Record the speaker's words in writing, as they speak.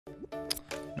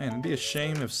Man, it'd be a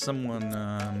shame if someone,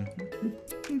 Are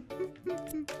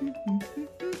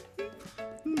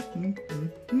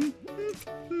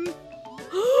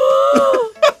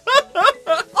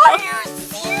you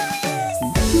serious?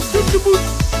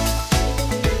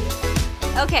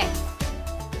 Okay.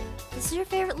 This is your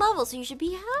favorite level, so you should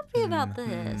be happy about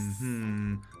this.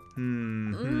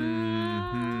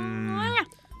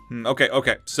 Okay.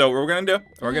 So what we're gonna do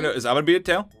is I'm gonna beat a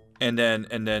tail, and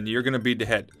then you're gonna beat the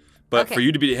head. But for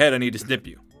you to beat the head, I need to snip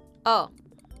you. Oh.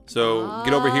 So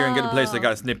get over here and get a place I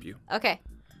gotta snip you. Okay.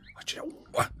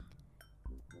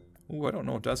 Ooh, I don't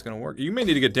know if that's gonna work. You may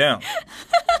need to get down.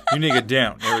 You need to get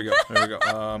down. There we go.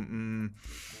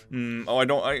 Oh, I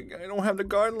don't have the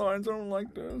guidelines. I don't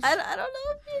like this. I don't know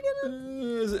if you're gonna.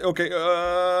 Is it, okay.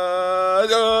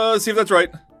 See if that's right.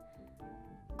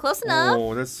 Close enough.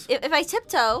 Oh, that's. If I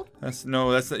tiptoe. That's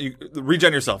no. That's not. You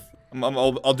regen yourself.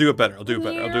 I'll do it better. I'll do it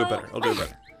better.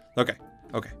 Okay.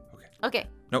 Okay.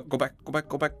 No, go back. Go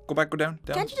down.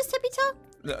 Can't you just tippy toe?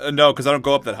 No, because I don't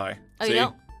go up that high. Oh, see? you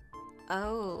don't.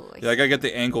 Oh. Yeah, I gotta get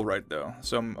the angle right though.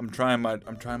 So I'm trying my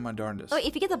darndest. Oh,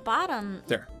 if you get the bottom.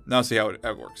 There. Now see how it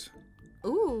works.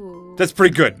 Ooh. That's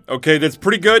pretty good. Okay, that's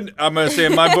pretty good. I'm gonna say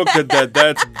in my book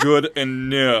that's good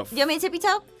enough. Do you want me to tippy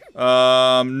toe?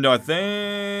 No, I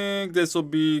think this will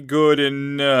be good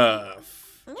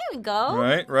enough. There we go.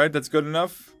 Right. That's good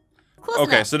enough. Close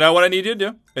Okay, enough. so now what I need you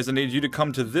to do is I need you to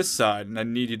come to this side, and I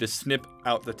need you to snip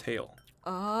out the tail.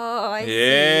 Oh, I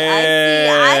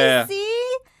Yeah. see.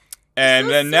 And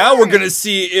So then now we're smart. gonna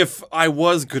see if I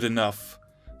was good enough.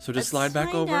 So just slide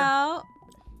back over. Out.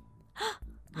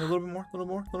 A little bit more.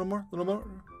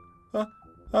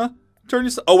 Huh? Turn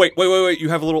yourself. Oh wait. You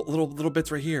have little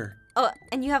bits right here. Oh,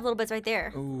 and you have little bits right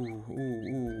there.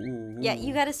 Ooh. Yeah,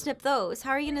 you gotta snip those.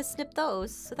 How are you gonna snip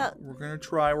those without? We're gonna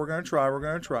try.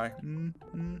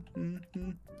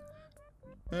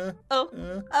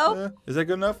 Oh. Is that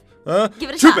good enough? Give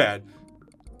it a Too shot. bad.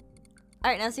 All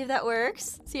right, now see if that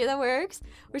works.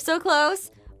 We're so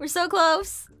close.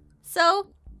 So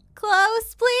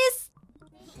close, please.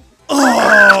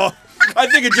 Oh, I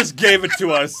think it just gave it to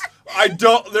us.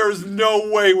 There's no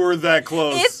way we're that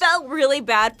close. It felt really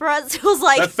bad for us. It was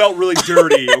like That felt really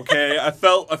dirty, okay? I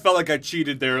felt like I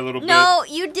cheated there a little bit. No,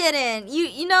 you didn't.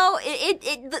 You know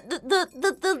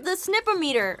the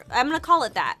snipper-meter. I'm gonna call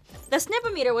it that. The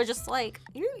snipper-meter was just like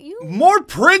you. More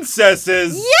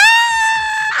princesses. Yeah,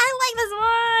 I like this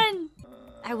one.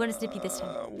 I want to snip you this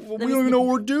time. We don't even know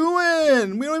what we're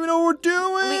doing. We We More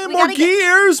gotta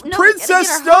gears. No, Princess we gotta get our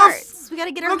stuff. hearts. We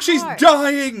gotta get our Look, she's heart.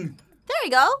 dying. There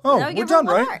you go. Oh, Now we we're give her done,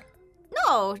 one right? heart.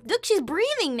 No, look, she's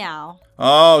breathing now.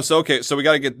 Oh, so okay. So we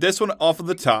gotta get this one off of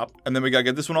the top, and then we gotta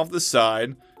get this one off the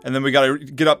side, and then we gotta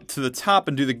get up to the top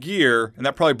and do the gear, and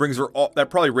that probably brings her. That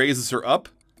probably raises her up.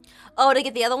 Oh, to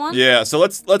get the other one? Yeah. So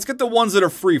let's get the ones that are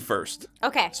free first.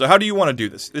 Okay. So how do you want to do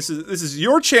this? This is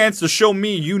your chance to show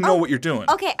me you know what you're doing.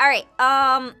 Okay, all right.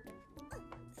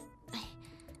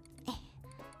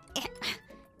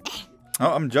 Oh,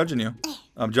 I'm judging you.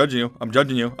 All right. All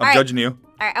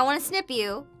right, I want to snip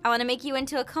you. I want to make you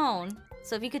into a cone.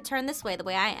 So if you could turn this way the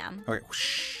way I am. Okay.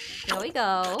 There we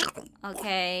go.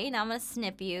 Okay, now I'm going to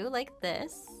snip you like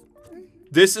this.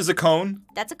 This is a cone.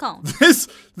 That's a cone. This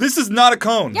is not a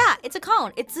cone. Yeah, it's a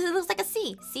cone. It looks like a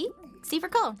C. See? C for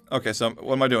cone. Okay, so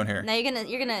what am I doing here? Now you're gonna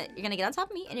get on top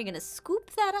of me and you're gonna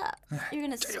scoop that up. You're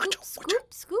gonna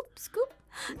scoop.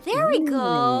 There we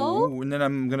go. Ooh, and then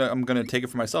I'm gonna take it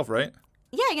for myself, right?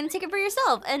 Yeah, you're gonna take it for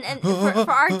yourself and for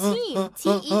our team.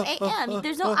 TEAM.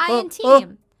 There's no I in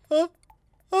team. There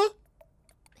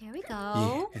we go.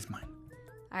 Yeah, it's mine.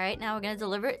 All right, now we're gonna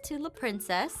deliver it to La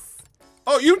Princess.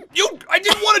 Oh, I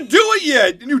didn't want to do it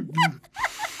yet. You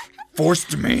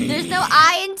forced me. There's no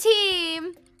I in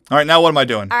team. All right, now what am I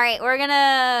doing? All right, we're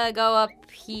gonna go up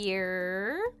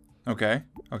here. Okay.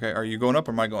 Are you going up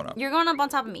or am I going up? You're going up on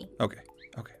top of me. Okay.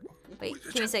 Wait,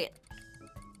 give me a second.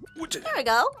 There we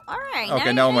go. All right.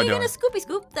 Okay, now what am I you're doing? gonna scoopy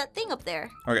scoop that thing up there.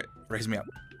 Okay, raise me up.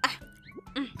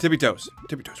 Tippy toes.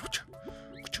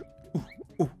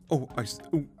 Ooh, ice.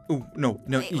 Ooh, no.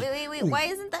 Wait. Why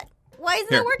isn't that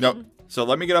Here, working? no. So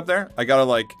let me get up there. I gotta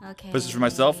Okay. position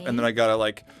myself, and then I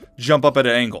gotta jump up at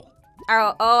an angle.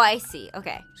 Oh, I see.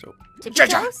 Okay. So. Tippy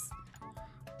toes?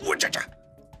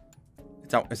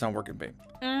 It's not working, babe.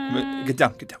 Get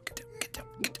down.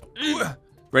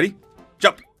 Ready?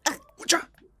 Jump.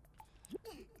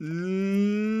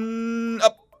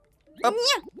 Up. Yeah.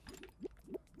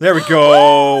 There we go.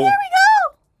 Oh, there we go.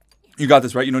 You got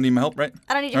this, right? You don't need my help, right?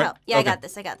 I don't need your All help. right, Yeah, okay. I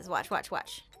got this. Watch.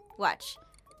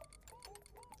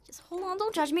 Just hold on.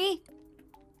 Don't judge me.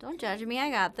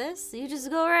 I got this. You just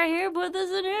go right here. Put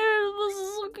this in here.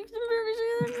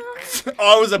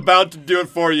 I was about to do it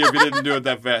for you if you didn't do it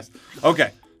that fast.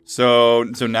 Okay. So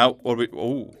now what do we?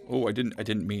 Oh, I didn't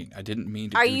mean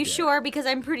to. Are you sure? Because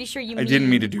I'm pretty sure you. I didn't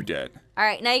mean to do that. All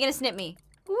right, now you're gonna snip me.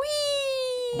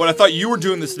 Whee! But I thought you were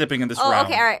doing the snipping in this round.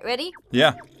 Okay. All right. Ready?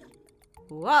 Yeah.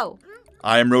 Whoa.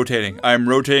 I am rotating. I am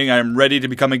ready to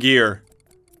become a gear.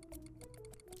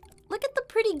 Look at the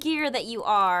pretty gear that you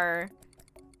are.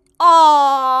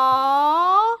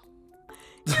 Aww.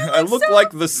 I look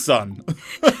like the sun.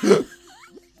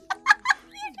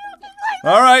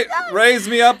 All right, raise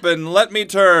me up and let me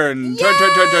turn. Turn.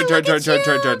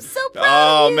 I'm so proud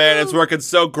Oh of you. man, it's working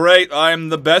so great. I'm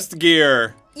the best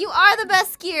gear. You are the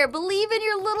best gear. Believe in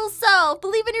your little self.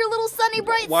 Believe in your little sunny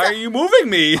bright self. Why are you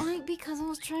moving me? Because I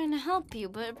was trying to help you,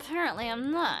 but apparently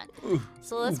I'm not.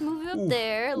 So let's move it up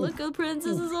there. Look, the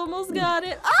princess has almost got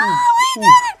it. Oh, we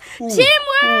did it!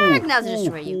 Teamwork! Now to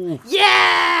destroy you.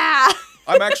 Yeah!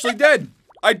 I'm actually dead.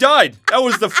 I died. That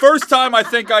was the first time I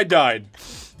think I died.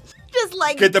 Just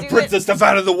like Get the princess stuff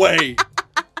out of the way.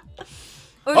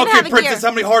 Okay, princess,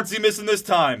 how many hearts are you missing this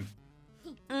time?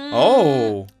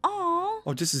 Oh.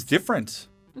 Oh, this is different.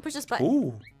 Push this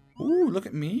button. Ooh, look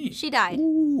at me. She died.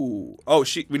 Ooh. Oh,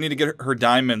 we need to get her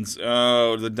diamonds.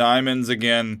 Oh, the diamonds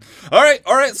again. All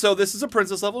right. So this is a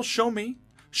princess level. Show me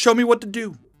what to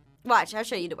do. Watch, I'll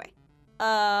show you the way.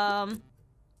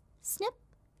 Snip.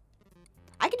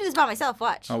 I can do this by myself,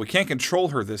 watch. Oh, we can't control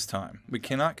her this time. We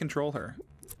cannot control her.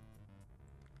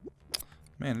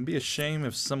 Man, it'd be a shame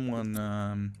if someone,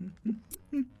 Are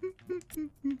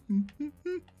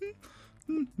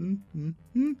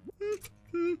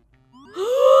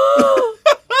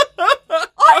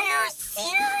you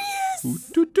serious?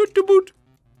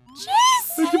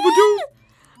 Jason!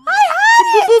 I had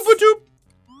it!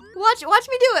 Watch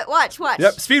me do it. Watch.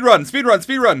 Yep, speed run.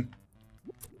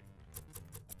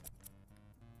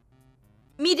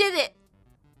 Me did it.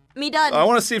 Me done. I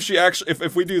want to see if she actually,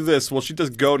 if we do this, will she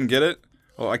just go and get it?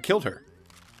 Oh, I killed her.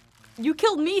 You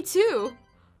killed me too.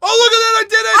 Oh, look at that, I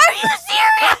did it! Are you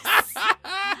serious?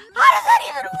 How does that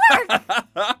even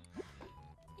work?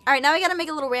 All right, now we gotta make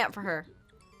a little ramp for her.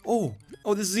 Oh,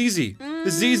 this is easy.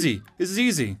 This is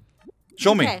easy.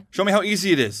 Show me how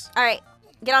easy it is. All right,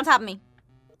 get on top of me.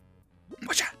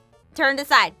 Watch out. Turn to the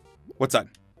side. What side?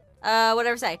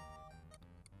 Whatever side.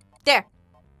 There.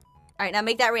 All right, now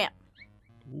make that ramp.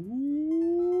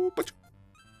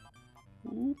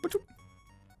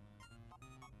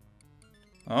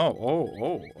 Oh.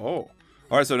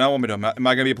 All right, so now what am I doing? Am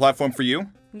I going to be a platform for you?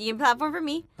 You can platform for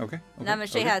me. Okay. And I'm going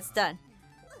to show you how it's done.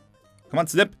 Come on,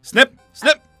 snip.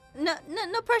 No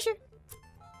pressure.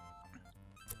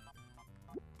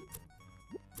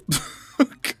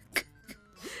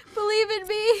 Believe in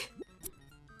me.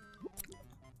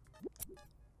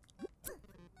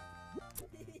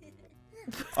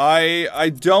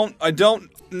 I don't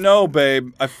know,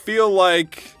 babe. I feel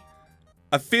like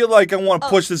I want to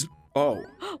push this. Oh.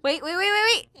 Wait. Oh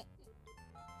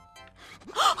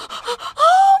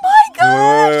my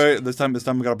god! Wait. This time we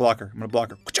gotta block her. I'm gonna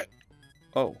block her.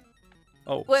 Oh.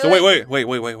 Wait, so wait.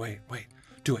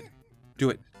 Do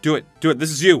it.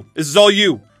 This is you. This is all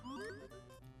you.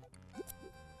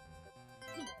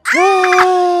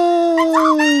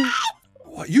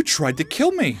 What? You tried to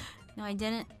kill me. No, I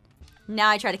didn't. Now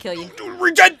I try to kill you.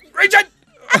 Regen!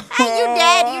 You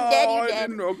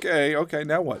dead. Okay.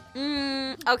 Now what?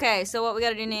 Okay, so what we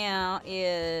gotta do now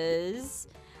is...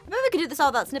 I bet we could do this all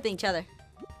without snipping each other.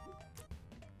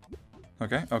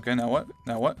 Okay. Now what?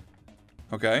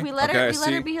 Okay. We let her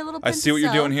be her little princess. I see what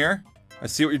you're doing here.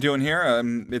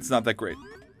 It's not that great.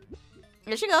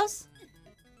 Here she goes.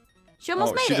 She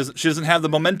almost made it. She doesn't have the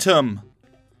momentum.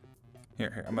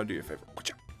 Here. I'm gonna do you a favor.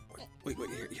 Wait.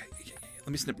 Here. Yeah. Let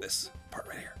me snip this part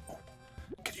right here. Oh.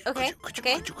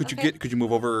 Could you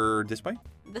move over this way?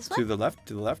 This way? To the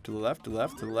left, left,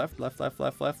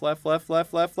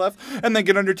 and then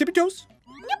get under tippy toes.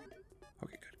 Yep.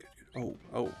 Okay, good.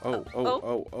 Oh.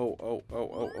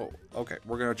 Okay,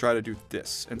 we're gonna try to do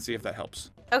this and see if that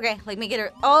helps. Okay, like make it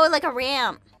her. Oh, like a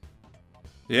ramp.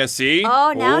 Yeah, see?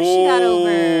 Oh, now she got over.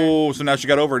 Oh, so now she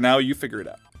got over. Now you figure it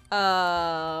out.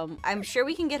 I'm sure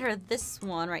we can get her this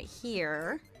one right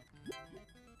here.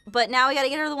 But now we gotta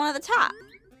get her the one at the top.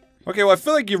 Okay, well, I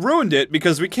feel like you ruined it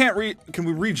because we can't Can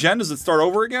we regen? Does it start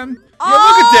over again? Oh! Yeah,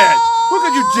 look at that! Look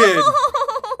what you did!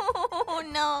 Oh,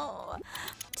 no.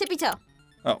 Tippy toe.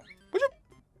 Oh.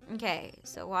 Okay,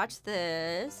 so watch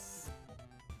this.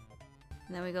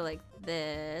 And then we go like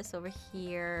this over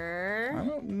here. I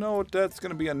don't know if that's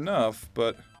gonna be enough,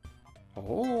 but...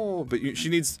 Oh, but she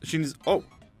needs... Oh,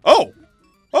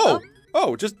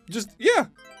 just, yeah.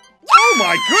 Oh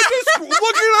my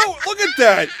goodness! Look at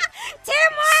that!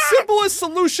 Teamwork! Simplest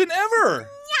solution ever.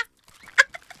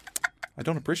 I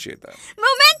don't appreciate that.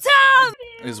 Momentum!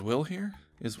 Is Will here?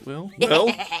 Is Will?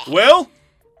 Will? Will?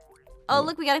 Oh,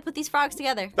 look, we gotta put these frogs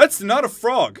together. That's not a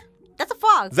frog. That's a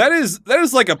frog. That is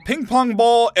like a ping pong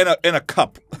ball and a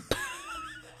cup.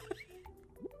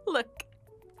 Look.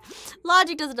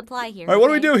 Logic doesn't apply here. All right, what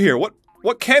do we do here?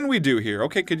 What can we do here?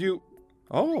 Okay, could you?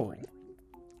 Oh.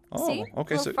 Oh. See?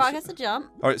 Okay. Little frog has to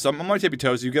jump. All right, so I'm on my tippy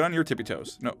toes. You get on your tippy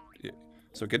toes. No. Yeah.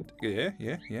 So get. Yeah.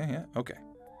 Okay.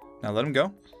 Now let him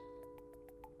go.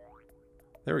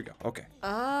 There we go. Okay.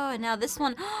 Oh, and now this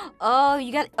one. Oh,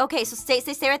 you got. Okay, so stay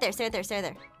right there. Stay right there.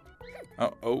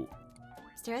 Oh.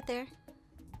 Stay right there.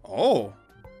 Oh.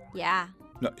 Yeah.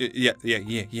 No. Yeah.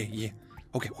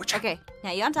 Okay. Watch out. Okay,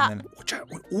 now you on top. And then, watch out.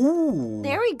 Ooh.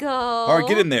 There we go. All right,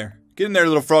 get in there. Get in there,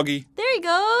 little froggy. There he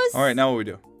goes. All right, now what we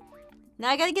do? Now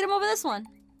I gotta get him over this one.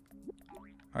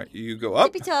 All right, you go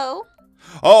up. Tippy toe.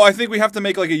 Oh, I think we have to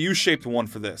make like a U-shaped one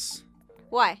for this.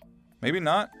 Why? Maybe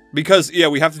not. Because yeah,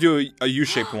 we have to do a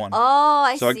U-shaped one. Oh,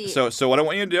 I see. So what I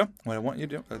want you to do?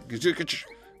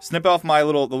 Snip off my the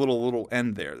little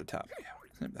end there at the top. Yeah,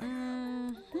 snip that.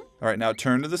 All right, now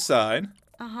turn to the side.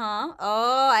 Uh-huh.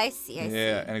 Oh, I see.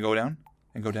 Yeah, and go down,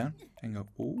 and go down, and go.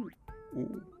 Ooh.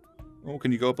 Oh,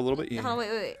 can you go up a little bit? Yeah. Oh,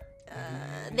 wait.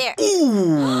 There.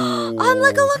 Ooh. I'm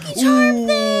like a Lucky Charm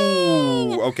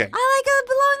thing. Okay. I like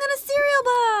belong in a cereal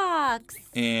box.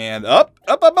 And up.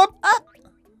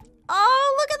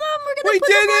 Oh, look at them. We're gonna We put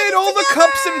did them it! right All the together.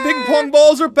 cups and ping pong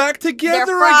balls are back together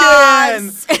They're again.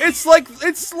 frogs. It's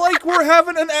like we're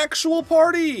having an actual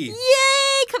party.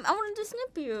 Yay! Come, I wanted to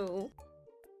snip you.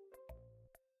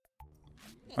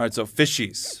 All right, so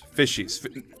fishies.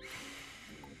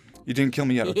 You didn't kill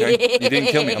me yet, okay? You didn't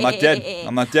kill me. I'm not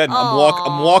dead.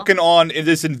 I'm walking on in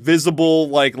this invisible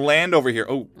like land over here.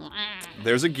 Oh,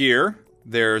 there's a gear.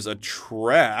 There's a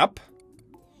trap.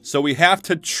 So we have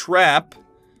to trap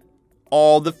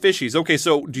all the fishies. Okay,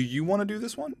 so do you want to do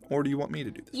this one, or do you want me to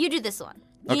do this? You do this one.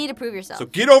 You need to prove yourself. So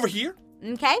get over here.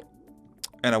 Okay.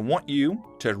 And I want you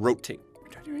to rotate.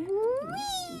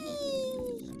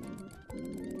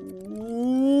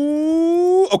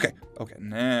 Ooh, okay.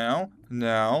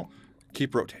 Now,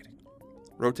 keep rotating.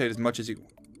 Rotate as much as you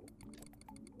want.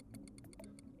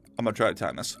 I'm gonna try to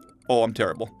time this. Oh, I'm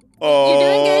terrible. You're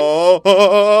doing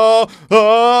good.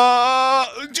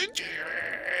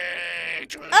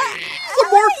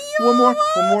 One more.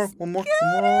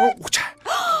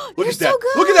 Look at that.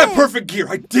 so Look at that perfect gear.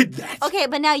 I did that. Okay,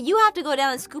 but now you have to go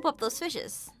down and scoop up those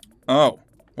fishes. Oh.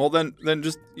 Well, then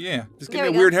just give There me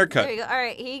a we weird go. haircut. There you go. All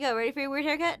right, here you go. Ready for your weird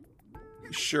haircut?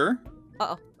 Sure.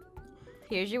 Uh-oh.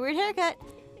 Here's your weird haircut.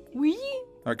 Wee.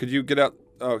 All right, could you get out?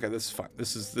 Oh, okay, this is fine.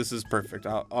 This is perfect.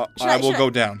 I will go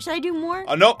down. Should I do more?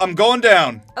 No, I'm going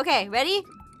down. Okay, ready?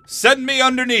 Send me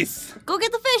underneath. Go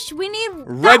get the fish. We need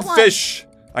Red that one. fish.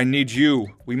 I need you.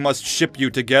 We must ship you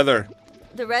together.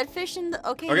 The red fish and the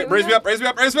okay. Okay, raise me up.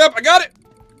 I got it.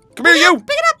 Come here, you.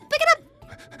 Pick it up.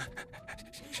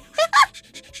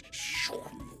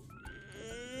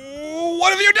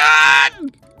 What have you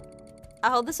done?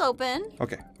 I'll hold this open.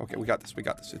 Okay, we got this.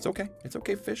 It's okay,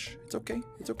 fish. It's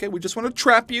okay. We just want to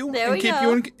trap you There and we keep go.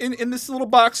 you in this little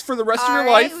box for the rest of your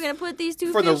Alright, life. we're gonna put these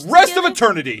two for the fish rest together. of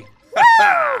eternity.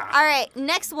 Alright,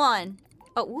 next one.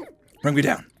 Oh, whoop. Bring me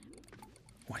down.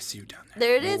 Oh, I see you down there.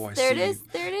 There it is. Oh, I There it see is. you.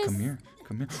 There it is.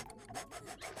 Come here.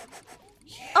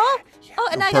 Oh,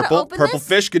 and I gotta open Purple this.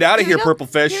 fish, get out of here, we go. purple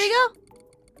fish. Here we go.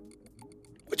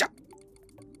 Watch out.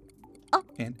 Oh.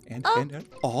 And. Oh.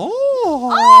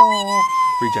 Oh.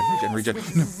 Regen.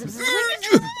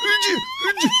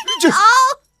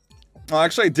 Oh. Well,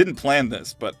 actually, I didn't plan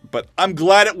this, but I'm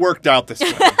glad it worked out this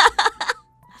way.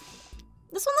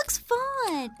 This one looks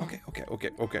fun.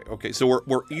 Okay. So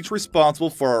we're each responsible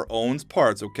for our own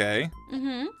parts, okay?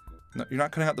 Mm-hmm. No, you're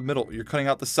not cutting out the middle. You're cutting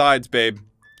out the sides, babe.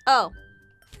 Oh.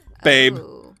 Babe.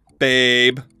 Oh.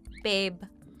 Babe. Babe.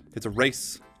 It's a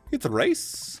race.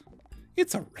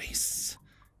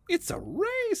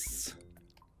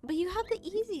 But you have the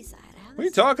easy side. I have What are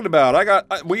you talking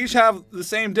about? We each have the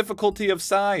same difficulty of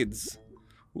sides.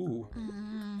 Ooh.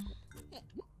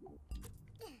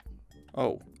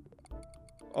 Oh.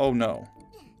 Oh no.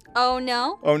 Oh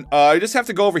no. Oh, I just have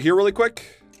to go over here really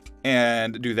quick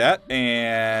and do that.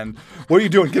 And what are you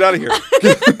doing? Get out of here.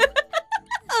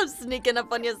 I'm sneaking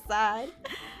up on your side.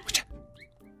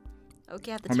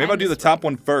 Okay, I have to Or maybe I'll do the top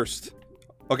one first.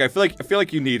 Okay, I feel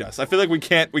like you need us. I feel like we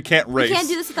can't race. We can't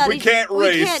do this without We can't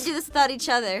race. We can't do this without each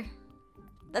other.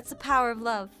 That's the power of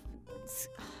love.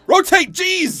 Rotate,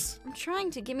 jeez! I'm trying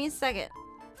to. Give me a second.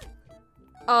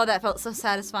 Oh, that felt so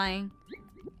satisfying.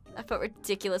 I felt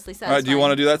ridiculously satisfied. All right, do you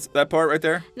want to do that part right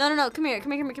there? No. Come here.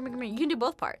 You can do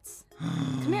both parts.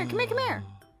 Come here.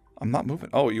 I'm not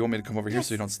moving. Oh, you want me to come over here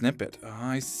so you don't snip it? Oh,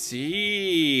 I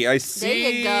see. I see. There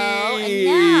you go.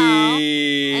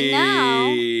 And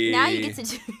now you get to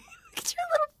do. Look at your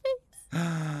little face.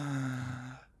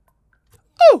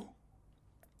 Oh.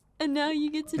 And now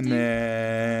you get to do. And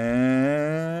then.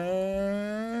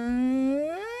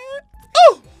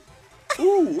 Oh.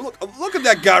 Ooh, look at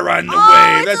that guy riding the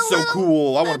wave. That's so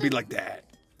cool. I want to be like that.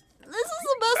 This is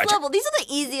the best level. These are the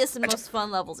easiest and most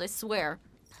fun levels, I swear.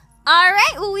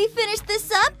 Alright, well we finished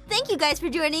this up. Thank you guys for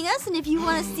joining us, and if you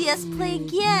want to see us play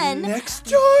again... Next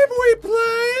time we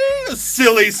play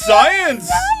Silly Science!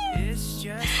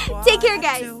 Take care,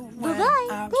 guys.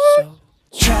 Bye-bye.